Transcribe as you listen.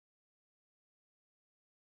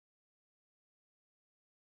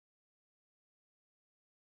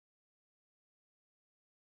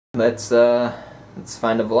let's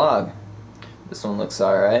find a vlog. This one looks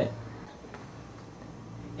alright.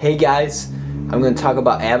 Hey guys, I'm gonna talk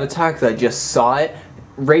about Avatar because I just saw it.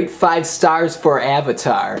 Rate 5 stars for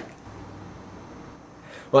Avatar.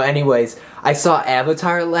 Well, anyways, I saw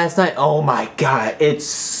Avatar last night. Oh my god, it's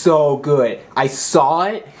so good. I saw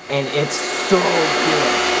it and it's so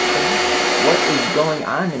good. What is going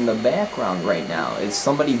on in the background right now? Is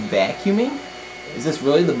somebody vacuuming? Is this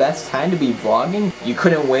really the best time to be vlogging? You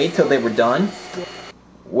couldn't wait till they were done?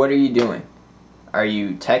 What are you doing? Are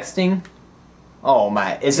you texting? Oh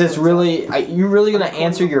my, is this really, you really gonna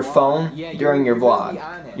answer your phone during your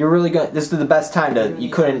vlog? You're really gonna, this is the best time to, you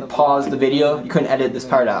couldn't pause the video? You couldn't edit this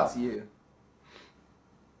part out?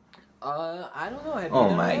 I don't know. Oh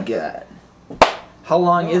my god. How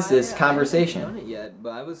long is this conversation? I haven't done it yet, but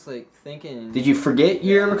I was like thinking... Did you forget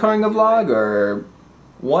you're recording a vlog, or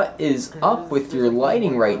what is up with your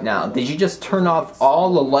lighting right now? Did you just turn off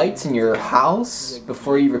all the lights in your house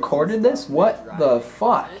before you recorded this? What the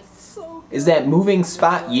fuck? Is that moving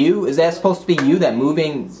spot you? Is that supposed to be you, that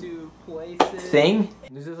moving thing?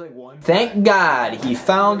 Thank God he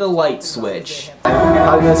found a light switch.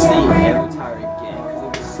 I'm gonna see Avatar again, because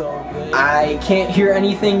it was so good. I can't hear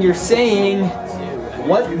anything you're saying.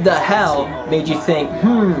 What the hell made you think,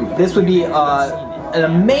 this would be an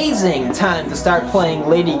amazing time to start playing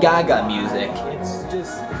Lady Gaga music? It's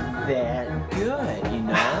just that good, you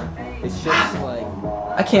know? It's just like...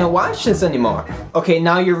 I can't watch this anymore. Okay,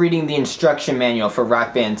 now you're reading the instruction manual for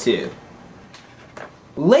Rock Band 2.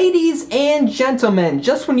 Ladies and gentlemen,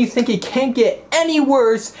 just when you think it can't get any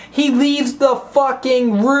worse, he leaves the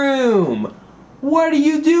fucking room. What are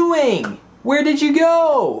you doing? Where did you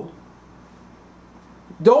go?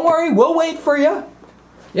 Don't worry, we'll wait for you.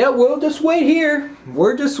 Yeah, we'll just wait here.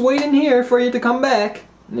 We're just waiting here for you to come back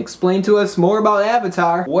and explain to us more about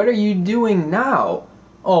Avatar. What are you doing now?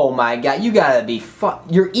 Oh my god, you gotta be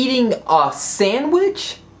you're eating a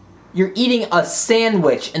sandwich? You're eating a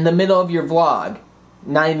sandwich in the middle of your vlog.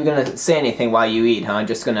 Not even gonna say anything while you eat, huh?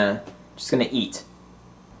 Just gonna eat.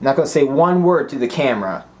 Not gonna say one word to the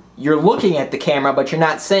camera. You're looking at the camera, but you're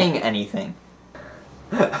not saying anything.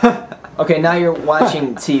 Okay, now you're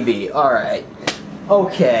watching TV. Alright.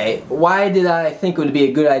 Okay, why did I think it would be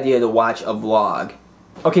a good idea to watch a vlog?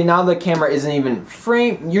 Okay, now the camera isn't even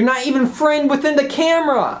framed. You're not even framed within the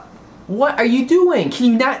camera! What are you doing? Can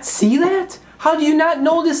you not see that? How do you not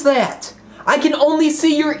notice that? I can only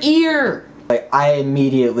see your ear! I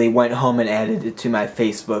immediately went home and added it to my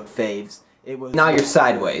Facebook faves. Now you're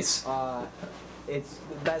sideways. It's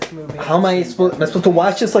the best movie. How am I supposed to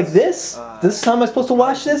watch this like this? This is how am I supposed to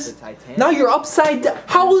watch this? Now you're upside down.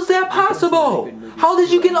 How is that possible? How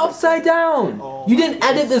did you get upside down? You didn't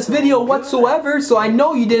edit this video whatsoever, so I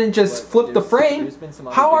know you didn't just flip the frame.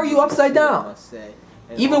 How are you upside down?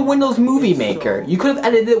 Even Windows Movie Maker. You could have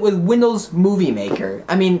edited it with Windows Movie Maker.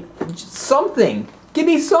 I mean, something. Give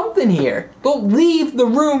me something here. Don't leave the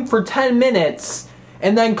room for 10 minutes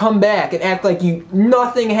and then come back and act like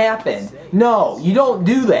nothing happened. No, you don't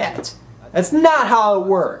do that. That's not how it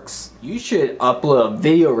works. You should upload a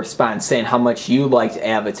video response saying how much you liked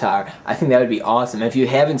Avatar. I think that would be awesome. If you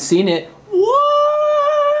haven't seen it,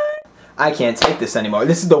 what? I can't take this anymore.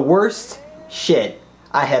 This is the worst shit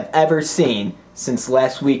I have ever seen since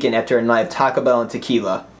last weekend after a night of Taco Bell and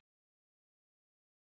tequila.